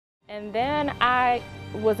And then I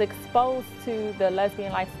was exposed to the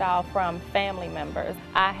lesbian lifestyle from family members.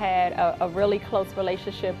 I had a really close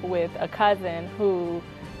relationship with a cousin who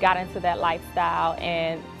got into that lifestyle,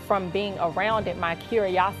 and from being around it, my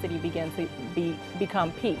curiosity began to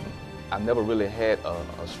become piqued. I never really had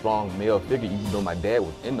a strong male figure, even though my dad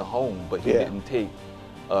was in the home, but he didn't take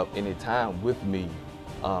up any time with me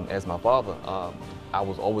as my father. I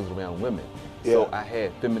was always around women, so I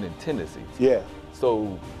had feminine tendencies.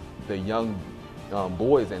 So the young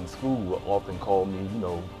boys in school would often call me, you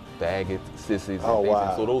know, faggots, sissies, and things.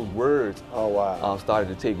 And so those words started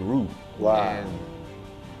to take root. And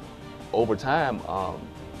over time,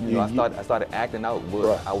 you know, I started acting out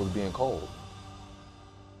what I was being called.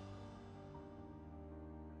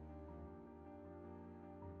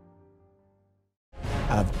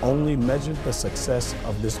 I've only measured the success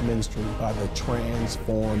of this ministry by the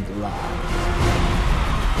transformed lives.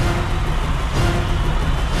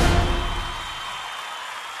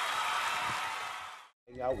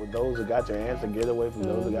 Out with those who got your answer, get away from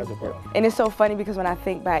those who got your problem. And it's so funny because when I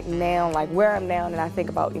think back now, like where I'm now, and I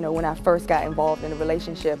think about, you know, when I first got involved in a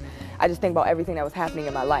relationship, I just think about everything that was happening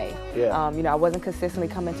in my life. You know, I wasn't consistently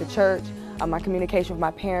coming to church. My communication with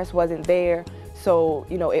my parents wasn't there. So,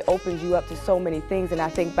 you know, it opens you up to so many things. And I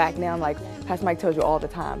think back now, like Pastor Mike tells you all the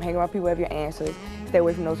time, hang around people who have your answers, stay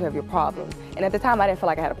away from those who have your problems. And at the time, I didn't feel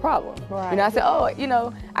like I had a problem. You know, I said, oh, you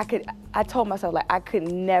know, I told myself, like, I could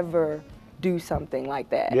never do something like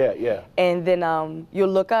that. And then you'll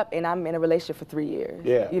look up and I'm in a relationship for 3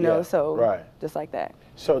 years. You know, so just like that.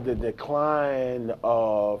 So the decline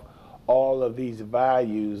of all of these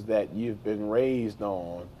values that you've been raised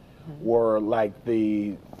on were like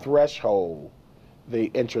the threshold, the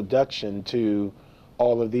introduction to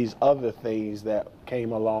all of these other things that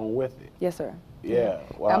came along with it. Yes, sir.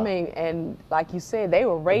 I mean, and like you said, they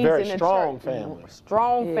were raised in a strong church. family.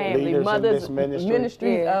 Strong family. Leaders mothers, in this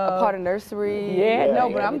ministry. A part of nursery. No,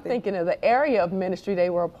 but I'm thinking of the area of ministry they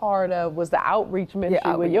were a part of was the outreach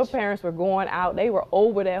ministry, where your parents were going out. They were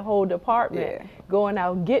over that whole department, going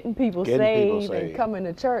out, getting people saved and coming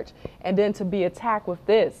to church, and then to be attacked with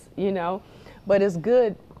this, you know. But it's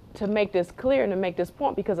good to make this clear and to make this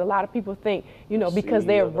point, because a lot of people think, you know, because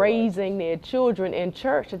they're raising their children in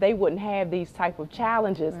church, that they wouldn't have these type of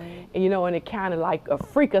challenges, and, you know, and it kind of like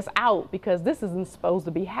freak us out because this isn't supposed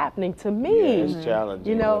to be happening to me. It's challenging,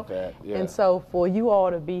 you know, with that. And so for you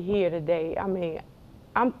all to be here today, I mean,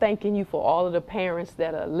 I'm thanking you for all of the parents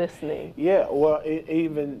that are listening. Well,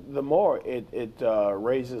 even the more it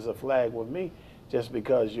raises a flag with me, just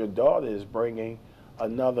because your daughter is bringing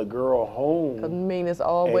another girl home. I mean, it's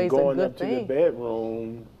always and going a good up thing. to the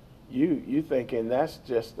bedroom, you thinking that's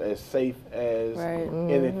just as safe as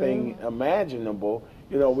anything imaginable.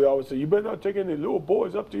 You know, we always say, you better not take any little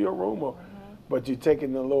boys up to your room, or, but you're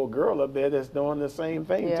taking the little girl up there that's doing the same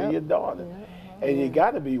thing to your daughter. And you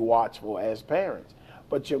got to be watchful as parents.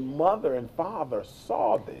 But your mother and father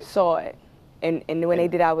saw this. Saw it. And when they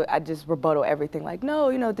did, I just rebuttal everything, like, no,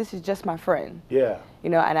 you know, this is just my friend. You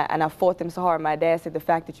know, and I fought them so hard. My dad said the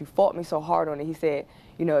fact that you fought me so hard on it, he said,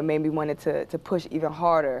 you know, it made me wanted to push even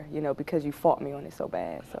harder, you know, because you fought me on it so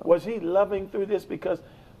bad. So was he loving through this? Because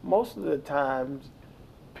most of the times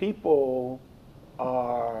people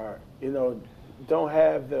are, you know, don't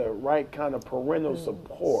have the right kind of parental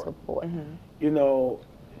support. You know,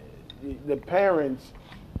 the parents,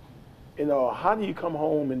 you know, how do you come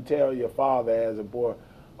home and tell your father as a boy,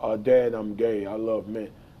 Dad, I'm gay, I love men?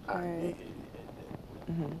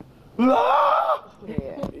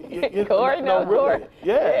 Corey, no, really.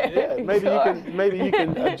 Maybe you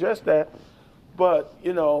can adjust that. But,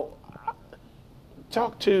 you know,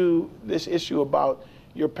 talk to this issue about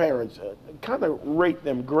your parents. Kind of rate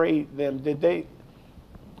them, grade them. Did they?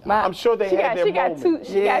 I'm sure they had their moments.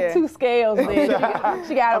 She got two scales there.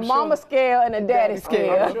 She got a mama scale and a daddy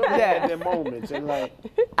scale. I'm sure they had their moments. And like,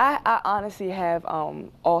 I honestly have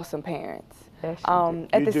awesome parents.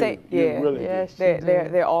 At the same,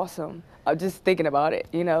 they're awesome. I'm just thinking about it,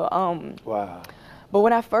 you know. Wow. But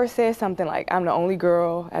when I first said something like, I'm the only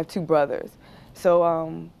girl, I have 2 brothers. So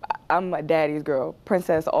I'm my daddy's girl,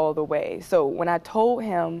 princess all the way. So when I told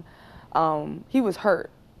him, he was hurt.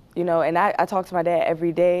 You know, and I talk to my dad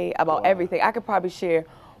every day about everything. I could probably share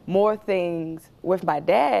more things with my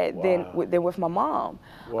dad than with my mom.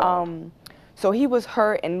 So he was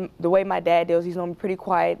hurt, and the way my dad deals, he's normally pretty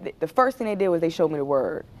quiet. The first thing they did was they showed me the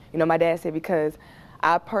word. You know, my dad said, because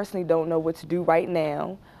I personally don't know what to do right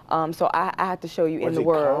now, so I have to show you in the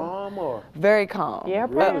Word. Calm or? Very calm. Yeah,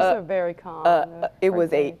 parents are very calm. It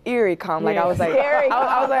was a eerie calm. Like I was like,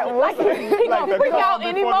 I was like, what? He gonna freak out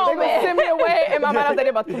any moment. They gonna send me away. In my mind, I was like, they're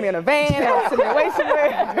about to put me in a van. They're about to send me away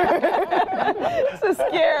somewhere.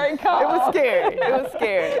 very calm. It was scary. It was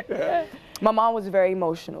scary. Yeah. My mom was very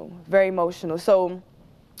emotional, very emotional. So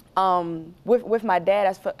with my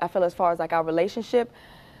dad, I feel as far as like our relationship,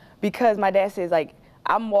 because my dad says like,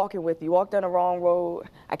 I'm walking with you. Walk down the wrong road,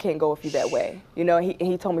 I can't go with you that way. You know,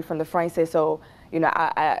 he told me from the front, he said, so, you know,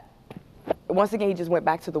 once again, he just went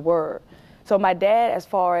back to the word. So my dad, as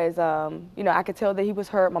far as, you know, I could tell that he was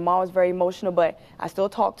hurt. My mom was very emotional, but I still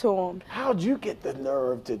talked to him. How'd you get the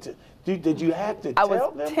nerve to did you have to tell them?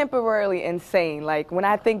 I was temporarily insane. Like, when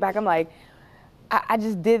I think back, I'm like, I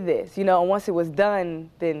just did this, you know, and once it was done,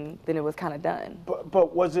 then it was kind of done.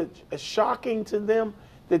 But was it shocking to them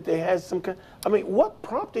that they had some kind, I mean, what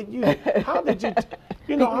prompted you? How did you,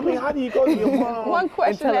 you know, I mean, how do you go to your mom? One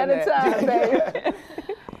question at a time, babe.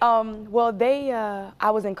 Well,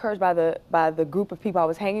 I was encouraged by the group of people I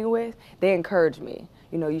was hanging with. They encouraged me.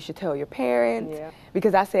 You know, you should tell your parents. Yeah.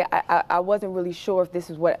 Because I said, I wasn't really sure if this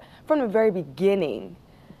is what, from the very beginning,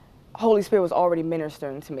 Holy Spirit was already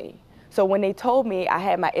ministering to me. So when they told me, I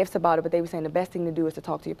had my ifs about it, but they were saying the best thing to do is to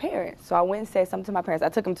talk to your parents. So I went and said something to my parents. I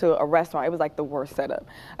took them to a restaurant. It was like the worst setup.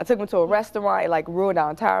 I took them to a restaurant. It like ruined our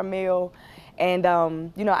entire meal. And,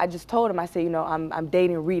 you know, I just told him, I said, you know, I'm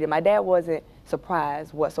dating Rita. My dad wasn't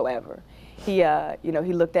surprised whatsoever. He, you know,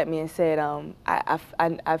 he looked at me and said,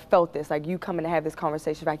 I felt this, like you coming to have this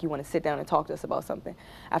conversation, like you want to sit down and talk to us about something.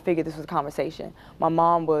 I figured this was a conversation. My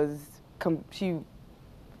mom was,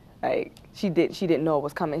 she didn't know it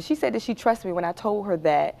was coming. She said that she trusted me when I told her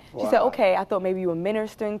that. Wow. She said, okay, I thought maybe you were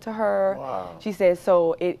ministering to her. Wow. She said,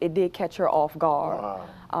 so it did catch her off guard.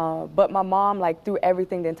 Wow. But my mom, like through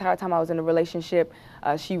everything, the entire time I was in a relationship,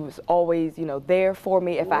 she was always, you know, there for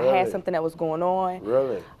me if I had something that was going on.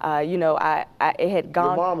 Really? You know, it had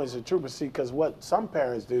gone. Your mom is a trooper, see, because what some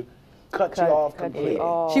parents do, cut you off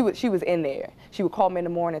completely. She was in there. She would call me in the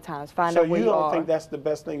morning times, find out where you are. So you don't think that's the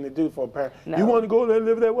best thing to do for a parent? No. You want to go there and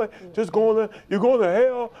live that way? Just go there. You're going to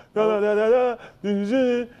hell. Da, da, da, da,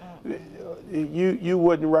 da. You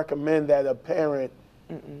wouldn't recommend that a parent.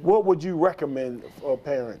 What would you recommend for a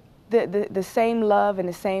parent? The same love and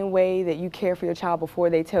the same way that you care for your child before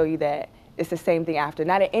they tell you that, it's the same thing after.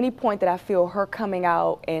 Not at any point that I feel her coming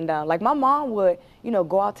out and like my mom would, you know,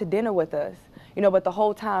 go out to dinner with us. You know, but the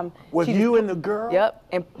whole time. With you and the girl?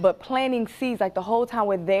 Yep. But planting seeds, like the whole time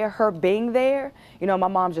we're there, her being there, you know, my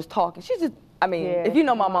mom's just talking. She's just, I mean, if you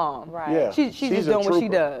know my mom, right? Yeah. She's just doing what she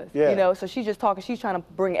does. Yeah. You know, so she's just talking. She's trying to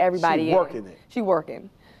bring everybody in. She's working it. She's working.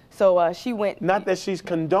 So she went. Not that she's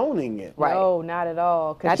condoning it. Right. No, not at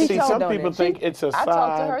all. See, some people think it's a sign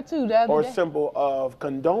talked to her too the other or day. Symbol of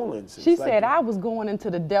condolences. She said I was going into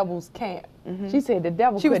the devil's camp. She said the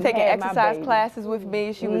devil. She was taking have exercise classes with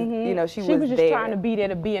me. She was, you know, she was just there. trying to be there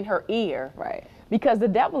to be in her ear. Right. Because the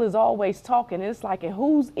devil is always talking. It's like, in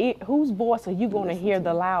whose voice are you going to hear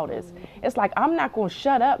the loudest? It's like, I'm not going to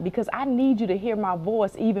shut up because I need you to hear my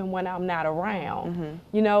voice even when I'm not around.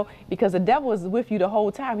 You know, because the devil is with you the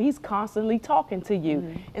whole time. He's constantly talking to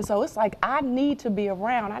you. And so it's like, I need to be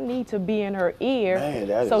around. I need to be in her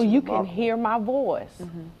ear so you can hear my voice.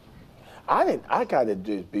 I got to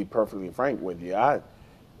just be perfectly frank with you.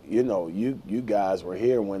 You know, you guys were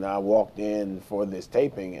here when I walked in for this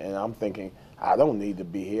taping, and I'm thinking, I don't need to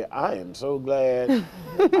be here. I am so glad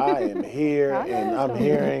I am here, and I'm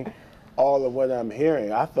hearing all of what I'm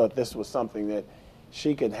hearing. I thought this was something that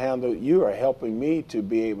she could handle. You are helping me to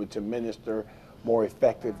be able to minister more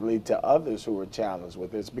effectively to others who are challenged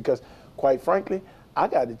with this, because quite frankly, I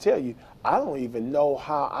got to tell you, I don't even know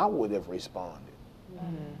how I would have responded.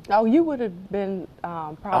 Oh, you would have been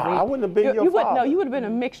probably. I wouldn't have been your father. No, you would have been a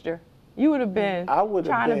mixture. You would have been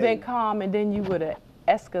trying to be calm, and then you would have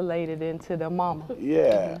escalated into the mama.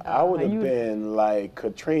 Yeah, I would have been like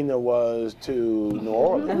Katrina was to New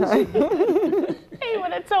Orleans. He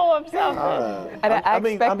would have told him something. I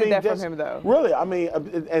expected that from him, though. Really, I mean,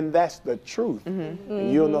 and that's the truth.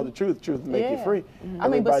 And you'll know the truth. Truth make you free. I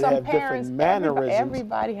mean, but some parents, different mannerisms.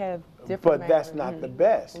 Everybody have different But that's not the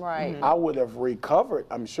best. Right. I would have recovered,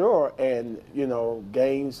 I'm sure, and, you know,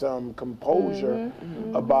 gained some composure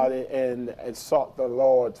about it and sought the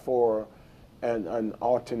Lord for an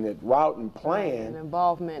alternate route and plan. An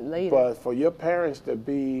involvement later. But for your parents to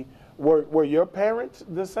be, were your parents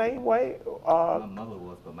the same way? My mother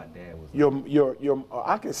was, but my dad was.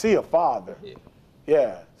 I can see a father. Yeah.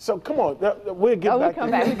 Yeah. So come on, we'll get back to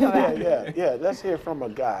that. Yeah. Let's hear from a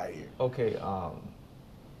guy here. Okay.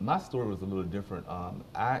 My story was a little different.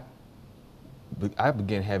 I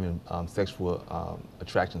began having sexual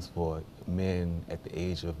attractions for men at the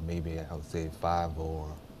age of maybe, I would say, 5 or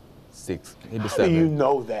 6, maybe 7. How do you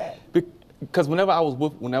know that? Because whenever I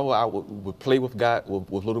would play with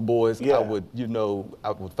with little boys, I would, you know, I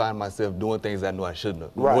would find myself doing things I know I shouldn't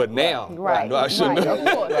have. Right. But now, I know I shouldn't have.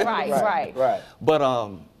 Of course. Right.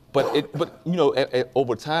 But you know,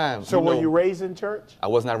 over time. So were you raised in church? I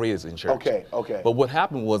was not raised in church. Okay. But what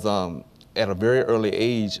happened was, at a very early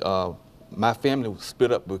age, my family was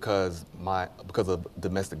split up because of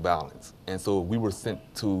domestic violence, and so we were sent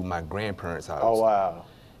to my grandparents' house. Oh wow.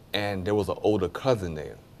 And there was an older cousin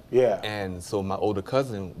there. Yeah. And so my older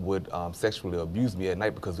cousin would sexually abuse me at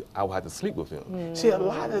night because I would have to sleep with him. See, a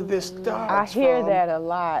lot of this starts I hear that a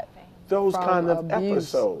lot. Those kind of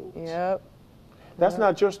abuse. episodes. Yep. That's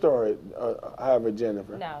not your story, however,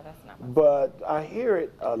 Jennifer. No, that's not my story. But I hear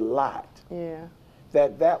it a lot. Yeah.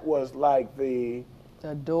 That was like the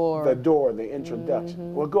door, the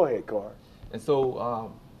introduction. Well, go ahead, Corey. And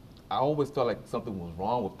so I always felt like something was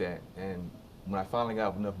wrong with that. And when I finally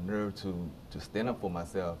got enough nerve to stand up for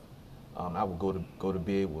myself, I would go to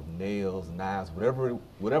bed with nails, knives,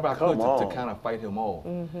 whatever I could to kind of fight him off.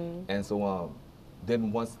 And so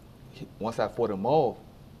then once I fought him off,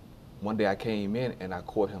 one day I came in and I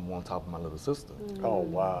caught him on top of my little sister. Oh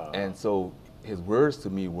wow! And so his words to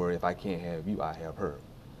me were, "If I can't have you, I have her."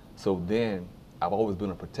 So then I've always been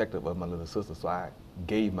a protector of my little sister, so I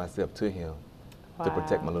gave myself to him to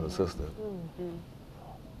protect my little sister.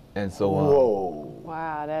 And so,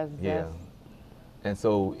 wow, that's and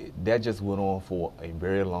so that just went on for a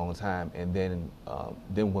very long time. And then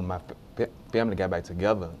when my family got back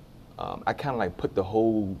together, I kind of like put the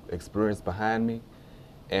whole experience behind me,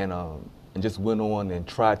 and just went on and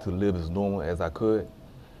tried to live as normal as I could.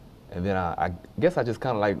 And then I guess I just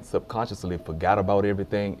kind of like subconsciously forgot about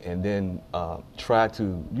everything, and then tried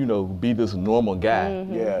to, you know, be this normal guy.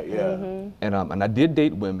 And I did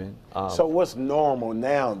date women. So what's normal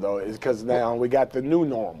now, though, is because now we got the new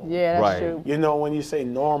normal. Yeah, that's true. You know, when you say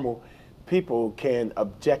normal, people can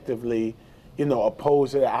objectively, you know,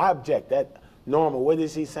 oppose it. I object. That normal, what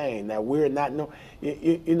is he saying? That we're not normal?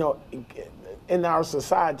 You know, in our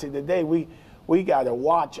society today, we got to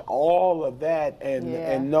watch all of that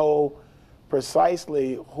and know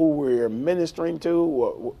precisely who we're ministering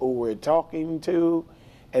to, who we're talking to,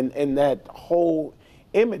 and that whole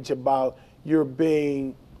image about you're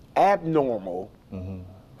being abnormal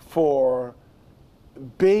for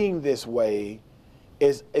being this way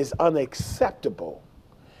is unacceptable.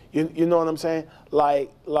 You know what I'm saying?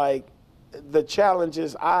 Like the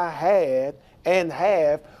challenges I had and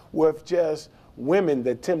have with just women,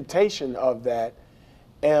 the temptation of that.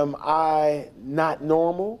 Am I not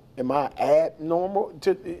normal? Am I abnormal?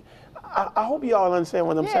 I hope you all understand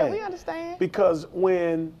what I'm saying. Yeah, we understand. Because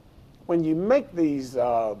when you make these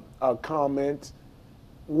comments,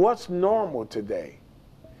 what's normal today?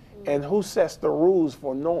 And who sets the rules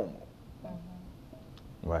for normal?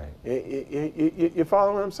 Right. You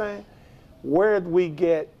follow what I'm saying? Where do we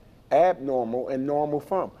get abnormal and normal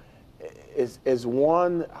from? Is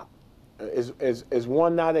one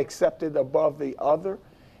not accepted above the other?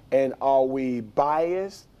 And are we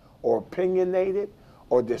biased or opinionated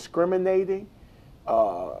or discriminating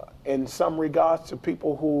in some regards to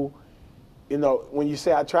people who, you know, when you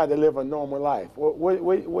say I try to live a normal life, what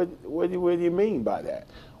do you mean by that?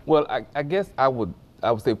 Well, I guess I would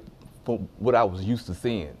say from what I was used to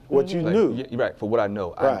seeing. What you knew. Yeah, right, for what I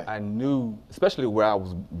know. Right. I knew, especially where I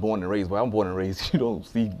was born and raised. Where I'm born and raised, you don't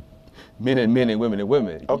see men and women and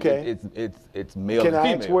women. Okay. It's male and female. Can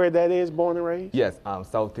I ask where that is, born and raised? Yes,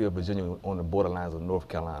 South Hill, Virginia, on the borderlines of North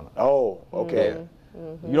Carolina. Oh, okay.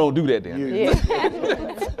 Yeah. You don't do that then.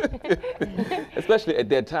 Especially at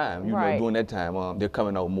that time, you know, during that time, they're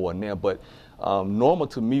coming out more now. But normal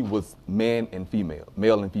to me was man and female,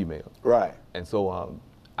 male and female. Right. And so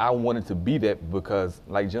I wanted to be that because,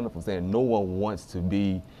 like Jennifer was saying, no one wants to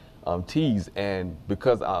be teased. And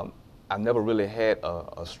because I never really had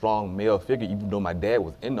a strong male figure, even though my dad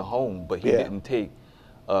was in the home, but he didn't take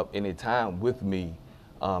any time with me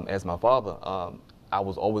as my father. I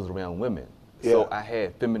was always around women. So I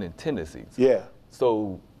had feminine tendencies. Yeah.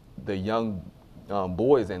 So the young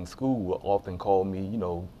boys in school would often call me, you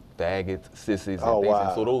know, faggots, sissies, and things. Wow.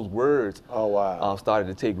 And so those words started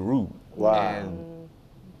to take root. Wow. And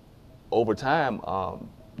over time,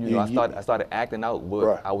 you know, I started acting out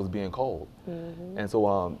what I was being called. And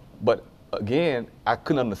so, but again, I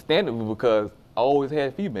couldn't understand it because I always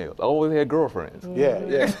had females. I always had girlfriends. Yeah.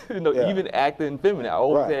 You know, even acting feminine, I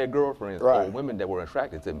always had girlfriends or women that were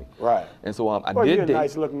attracted to me. Right. And so I well, did you're a date.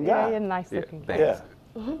 nice looking guy. Yeah, you're a nice looking guy. Thanks.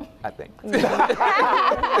 I think. Okay,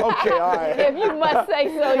 all right. If you must say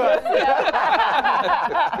so yourself.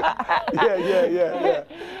 Yeah.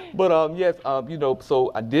 But yes, you know,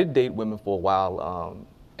 so I did date women for a while,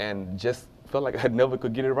 and just felt like I never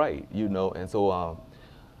could get it right, you know. And so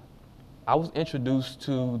I was introduced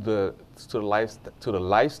to the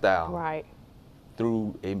lifestyle right.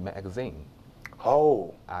 through a magazine.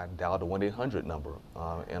 Oh. I dialed a 1-800 number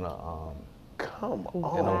in a come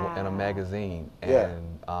on in a magazine, yeah.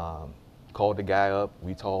 and called the guy up.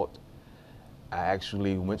 We talked. I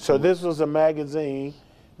actually went. So this was a magazine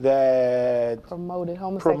that promoted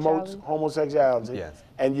homosexuality. Promotes homosexuality. Yes.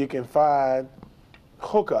 And you can find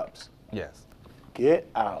hookups. Yes. Get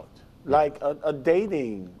out. Like a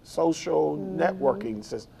dating, social networking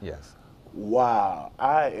system. Yes. Wow.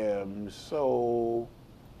 I am so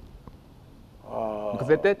because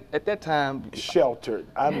at that time sheltered.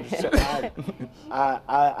 I've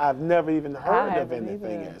never even heard of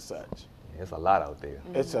anything as such. It's a lot out there.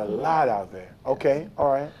 It's a lot out there. Okay, all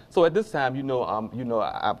right. So at this time, I'm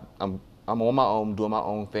on my own, doing my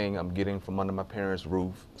own thing. I'm getting from under my parents'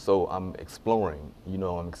 roof. So I'm exploring.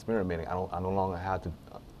 I'm experimenting. I no longer have to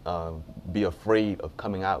be afraid of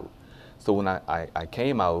coming out. So when I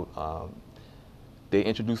came out, they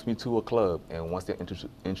introduced me to a club, and once they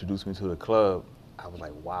introduced me to the club, I was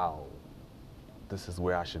like, wow. This is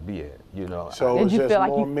where I should be at, So did you feel like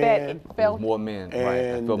more you men, felt more men,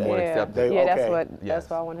 right? I felt more accepted. That's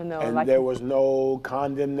what I want to know. And like there was no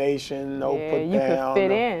condemnation, no put down. You could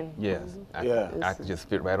fit in. Yes, I could just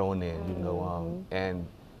fit right on in, and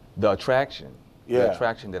the attraction, the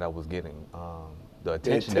attraction that I was getting, the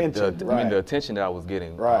attention, the attention that I was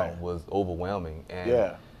getting was overwhelming,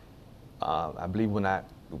 and I believe when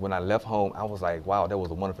I left home, I was like, wow, that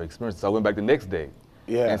was a wonderful experience. So I went back the next day.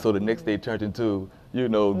 Yeah. And so the next day turned into,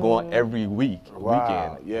 going every weekend.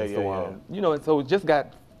 Yeah, and so it just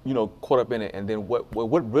got, caught up in it. And then what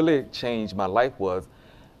really changed my life was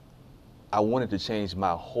I wanted to change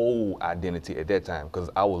my whole identity at that time because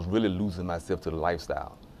I was really losing myself to the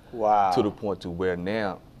lifestyle. Wow. To the point to where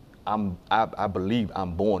now I believe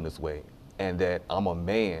I'm born this way and that I'm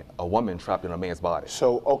a woman trapped in a man's body.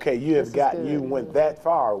 So, okay, you went that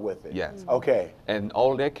far with it. Yes. Okay. And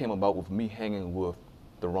all of that came about with me hanging with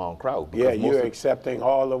the wrong crowd. Yeah, you're accepting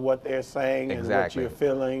all of what they're saying and what you're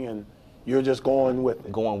feeling, and you're just going with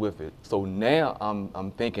it. Going with it. So now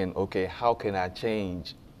I'm thinking, okay, how can I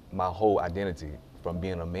change my whole identity from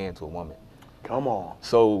being a man to a woman? Come on.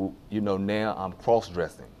 So, now I'm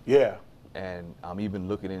cross-dressing. Yeah. And I'm even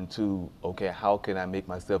looking into, okay, how can I make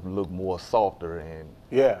myself look more softer and,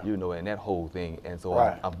 and that whole thing. And so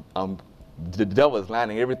I'm the devil is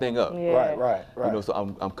lining everything up. Yeah. Right.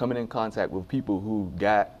 So I'm coming in contact with people who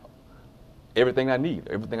got everything I need,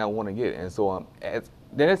 everything I want to get. And so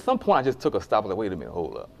then at some point I just took a stop. I was like, wait a minute,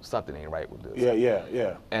 hold up, something ain't right with this.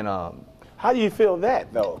 Yeah. And how do you feel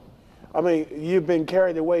that though? I mean, you've been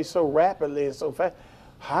carried away so rapidly and so fast.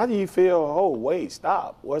 How do you feel? Oh, wait,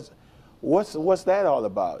 stop. What's that all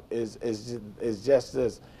about? Is just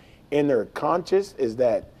this inner conscious? Is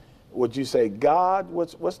that? Would you say God?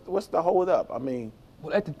 What's the hold up? I mean,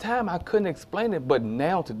 well, at the time I couldn't explain it, but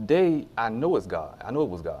now today I know it's God. I know it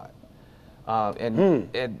was God, and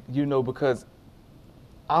because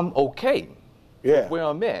I'm okay with where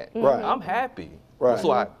I'm at. Right. I'm happy. Right.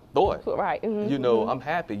 So I thought. Right. I'm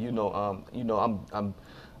happy.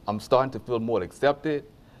 I'm starting to feel more accepted.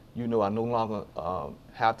 I no longer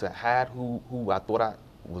have to hide who I thought I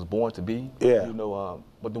was born to be. Yeah.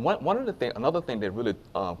 But another thing that really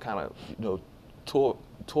kind of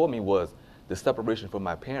tore me was the separation from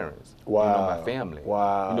my parents. Wow. My family.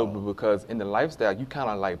 Wow. Because in the lifestyle you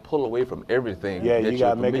kind of like pull away from everything. Yeah, you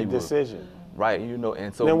gotta make a decision. Right.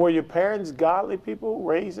 And so. Then were your parents godly people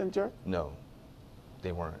raised in church? No,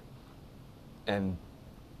 they weren't. And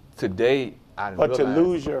today I But to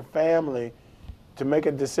lose your family, to make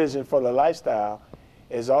a decision for the lifestyle,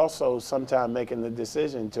 is also sometimes making the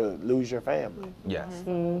decision to lose your family. Yes.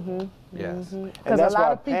 Yes. And that's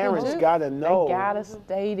why parents got to know. They got to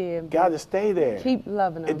stay there. Got to stay there. Keep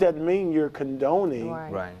loving them. It doesn't mean you're condoning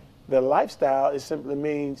the lifestyle. It simply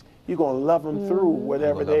means you're going to love them through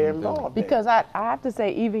whatever they're involved in. Because I have to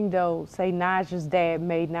say, even though, say, Nyjah's dad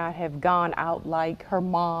may not have gone out like her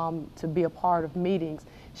mom to be a part of meetings,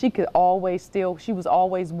 she was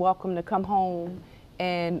always welcome to come home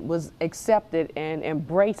and was accepted and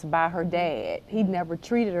embraced by her dad. He never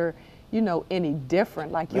treated her, any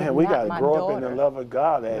different. Like, you're not my daughter. Man, we got to grow up in the love of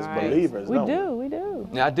God as believers. We do.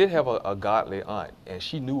 Now, I did have a godly aunt, and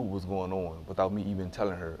she knew what was going on without me even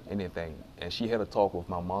telling her anything. And she had a talk with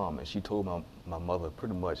my mom, and she told my mother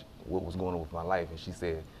pretty much what was going on with my life. And she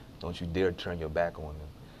said, don't you dare turn your back on them.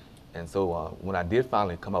 And so when I did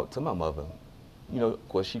finally come out to my mother, of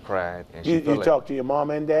course, she cried. And you talked to your mom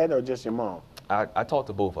and dad, or just your mom? I talked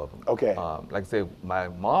to both of them. Okay. Like I said, my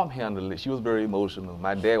mom handled it. She was very emotional.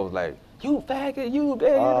 My dad was like, "You faggot, you."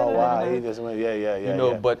 Oh wow, he just went, yeah. You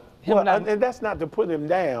know, but him well, and that's not to put him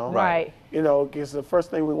down, right? You know, because the first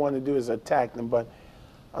thing we want to do is attack them. But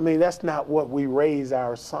I mean, that's not what we raise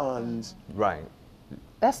our sons. Right.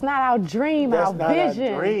 That's not our dream, that's our not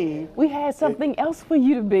vision. Our dream. We had something else for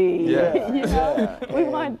you to be. Yeah. You know? We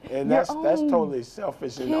want and your that's own totally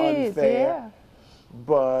selfish and kids, unfair. yeah.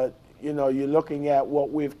 But you know, you're looking at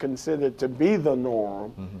what we've considered to be the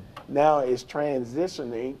norm. Now it's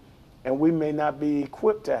transitioning, and we may not be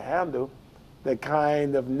equipped to handle the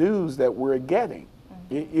kind of news that we're getting.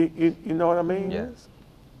 You know what I mean? Yes.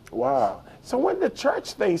 Wow. So when did the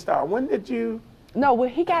church thing start? When did you? No, well,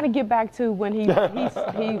 he got to get back to when he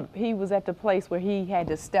was at the place where he had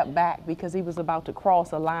to step back because he was about to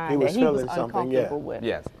cross a line that he was uncomfortable with.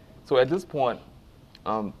 Yes. So at this point,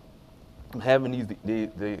 I'm having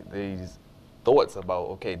these thoughts about,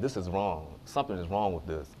 okay, this is wrong. Something is wrong with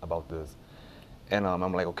this, about this. And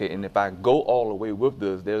I'm like, okay, and if I go all the way with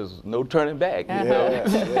this, there's no turning back. You know?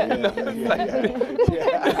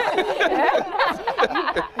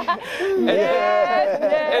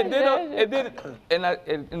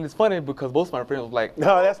 And it's funny because most of my friends was like,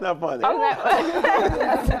 no, that's not funny.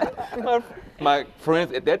 My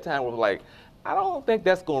friends at that time were like, I don't think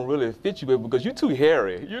that's gonna really fit you because you're too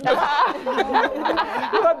hairy. You know, you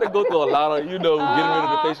have to go through a lot of, getting rid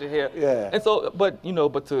of the facial hair. Yeah. And so, but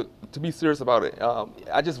to be serious about it,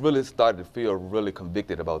 I just really started to feel really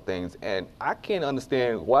convicted about things, and I can't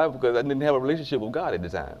understand why, because I didn't have a relationship with God at the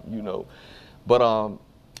time, But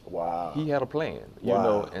wow. He had a plan, you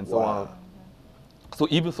know, and so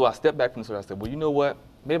so I stepped back from the church. I said, well, you know what?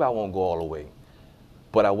 Maybe I won't go all the way.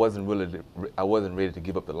 But I wasn't ready to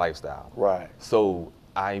give up the lifestyle. Right. So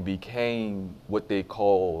I became what they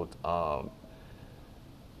called, I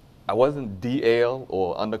wasn't DL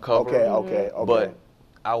or undercover. Okay. But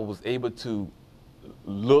I was able to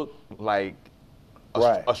look like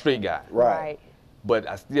a straight guy. Right. But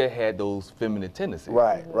I still had those feminine tendencies.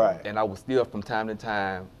 Right. And I was still from time to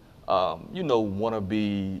time, want to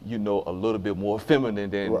be, a little bit more feminine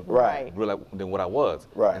than than what I was.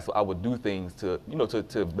 Right. And so I would do things to,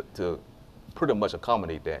 to pretty much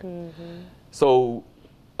accommodate that. So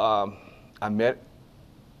I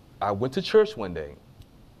went to church one day,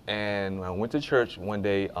 and when I went to church one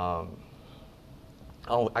day, I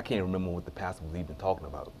can't remember what the pastor was even talking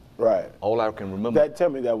about. Right. All I can remember. Tell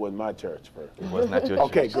me that was my church first. It was not your church.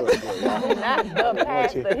 Okay, good. Not the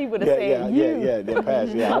pastor. He would have said you. Yeah, the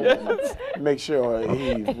pastor. Yeah, I want to make sure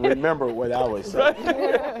he remembered what I was saying.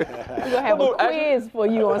 We're gonna have a quiz for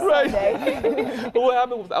you on Sunday. But what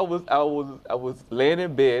happened was I was laying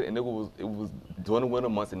in bed, and it was during the winter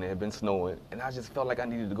months, and it had been snowing, and I just felt like I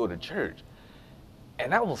needed to go to church.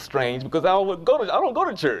 And that was strange because I don't go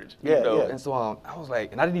to church, you know. And so I was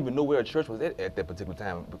like, and I didn't even know where a church was at that particular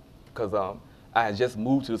time because I had just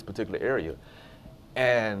moved to this particular area.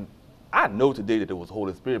 And I know today that it was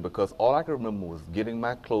Holy Spirit because all I can remember was getting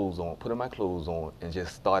my clothes on, putting my clothes on, and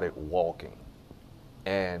just started walking.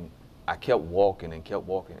 And I kept walking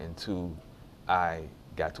until I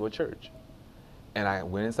got to a church. And I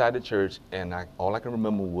went inside the church, and all I can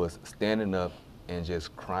remember was standing up and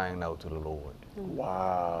just crying out to the Lord.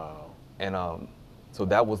 Wow. And so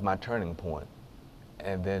that was my turning point.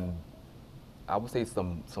 And then I would say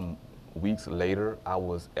some weeks later, I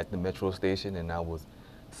was at the metro station, and I was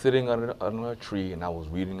sitting under a tree, and I was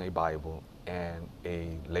reading a Bible, and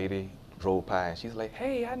a lady drove by, and she's like,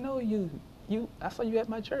 "Hey, I know you. I saw you at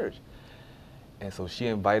my church." And so she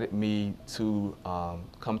invited me to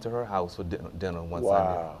come to her house for dinner one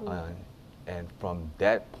Sunday. And from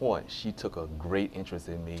that point, she took a great interest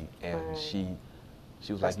in me, and she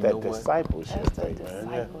was like, you know what? Discipleship thing,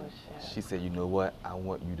 man. She said, you know what? I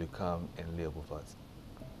want you to come and live with us.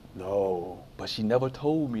 No. But she never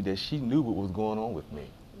told me that she knew what was going on with me.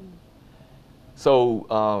 So,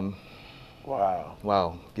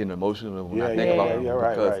 wow, getting emotional when I think about it.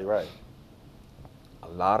 Because right. a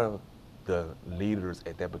lot of the leaders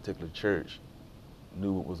at that particular church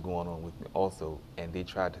knew what was going on with me also, and they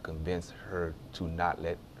tried to convince her to not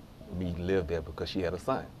let me live there because she had a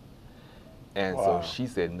son. And so she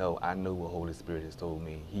said, no, I know what Holy Spirit has told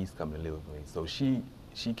me. He's coming to live with me. So she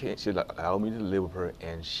allowed me to live with her,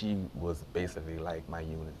 and she was basically like my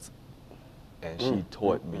Eunice. And she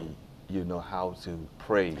taught me, how to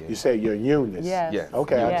pray. You say you're Eunice? Yes.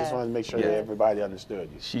 Okay, I just wanted to make sure that everybody understood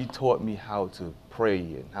you. She taught me how to pray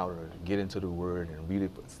and how to get into the Word and read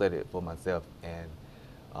it, study it for myself, and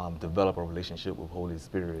develop a relationship with Holy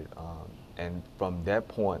Spirit. And from that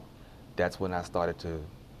point, that's when I started to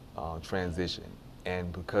transition.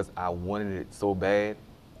 And because I wanted it so bad,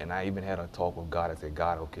 and I even had a talk with God, I said,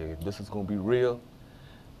 God, okay, if this is gonna be real,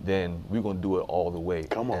 then we're gonna do it all the way.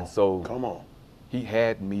 Come on, and so come on. He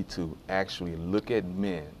had me to actually look at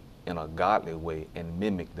men in a godly way and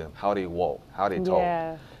mimic them, how they walk, how they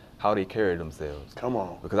talk, how they carry themselves. Come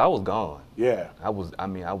on. Because I was gone. Yeah. I was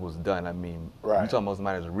done. You Right. talking about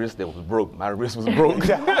somebody's wrist that was broke. My wrist was broke.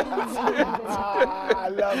 I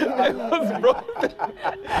love it. I love it. Broke.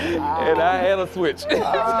 And I had a switch. But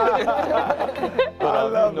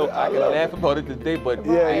I can laugh about it today, but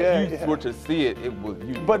you were to see it, it was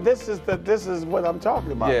you. But this is what I'm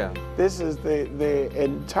talking about. Yeah. This is the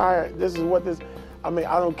entire, this is what this, I mean,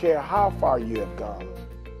 I don't care how far you have gone.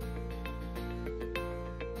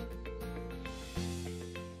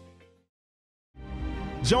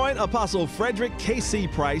 Join Apostle Frederick K.C.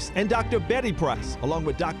 Price and Dr. Betty Price, along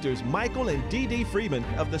with Drs. Michael and DeeDee Freeman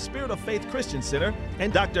of the Spirit of Faith Christian Center,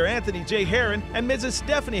 and Dr. Anthony J. Herron and Mrs.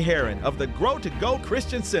 Stephanie Herron of the Grow to Go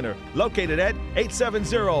Christian Center, located at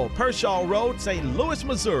 870 Pershaw Road, St. Louis,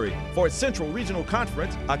 Missouri, for its Central Regional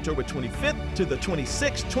Conference, October 25th to the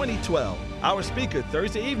 26th, 2012. Our speaker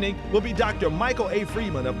Thursday evening will be Dr. Michael A.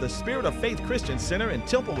 Freeman of the Spirit of Faith Christian Center in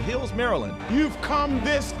Temple Hills, Maryland. You've come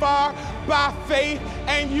this far by faith,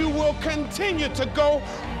 and you will continue to go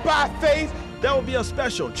by faith. There will be a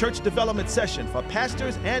special church development session for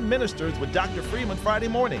pastors and ministers with Dr. Freeman Friday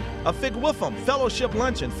morning, a Fig Whiffum Fellowship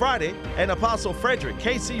Luncheon Friday, and Apostle Frederick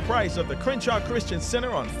K.C. Price of the Crenshaw Christian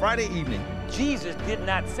Center on Friday evening. Jesus did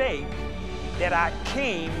not say that I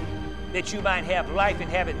came that you might have life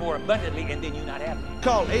and have it more abundantly, and then you not have it.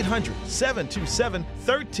 Call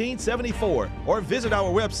 800-727-1374 or visit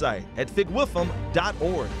our website at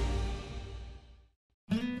figwhiffum.org.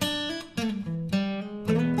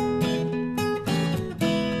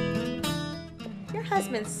 Your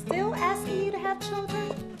husband's still asking you to have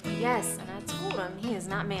children? Yes, and I told him he is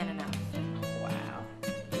not man enough. Wow.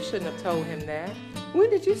 You shouldn't have told him that. When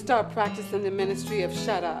did you start practicing the ministry of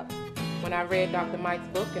shut up? When I read Dr. Mike's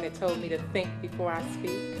book and it told me to think before I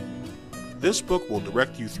speak. This book will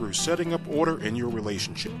direct you through setting up order in your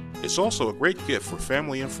relationship. It's also a great gift for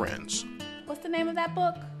family and friends. What's the name of that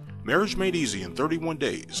book? Marriage Made Easy in 31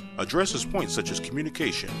 Days addresses points such as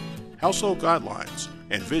communication, household guidelines,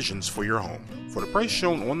 and visions for your home. For the price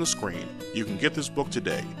shown on the screen, you can get this book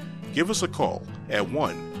today. Give us a call at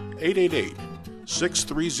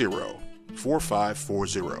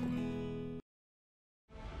 1-888-630-4540.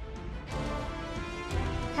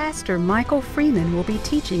 Pastor Michael Freeman will be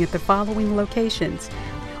teaching at the following locations: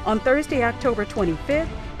 on Thursday, October 25th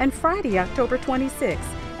and Friday, October 26th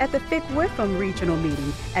at the Fig Whiffum Regional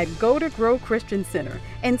Meeting at Go to Grow Christian Center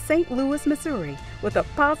in St. Louis, Missouri with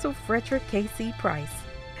Apostle Frederick K.C. Price.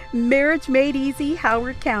 Marriage Made Easy,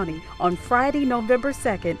 Howard County on Friday, November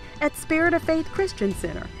 2nd at Spirit of Faith Christian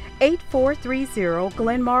Center, 8430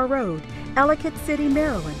 Glenmar Road, Ellicott City,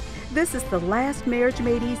 Maryland. This is the last Marriage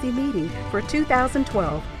Made Easy meeting for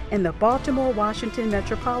 2012 in the Baltimore, Washington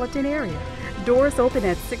Metropolitan Area. Doors open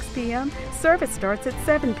at 6 p.m. Service starts at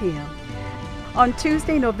 7 p.m. On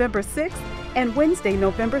Tuesday, November 6th and Wednesday,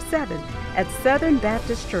 November 7th at Southern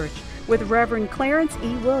Baptist Church with Reverend Clarence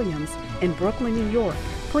E. Williams in Brooklyn, New York.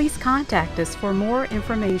 Please contact us for more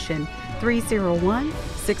information,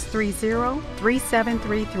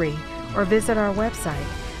 301-630-3733, or visit our website,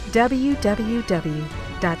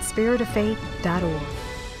 www.spiritoffaith.org.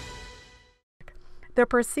 The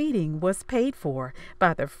proceeding was paid for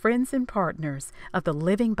by the friends and partners of the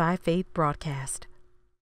Living by Faith broadcast.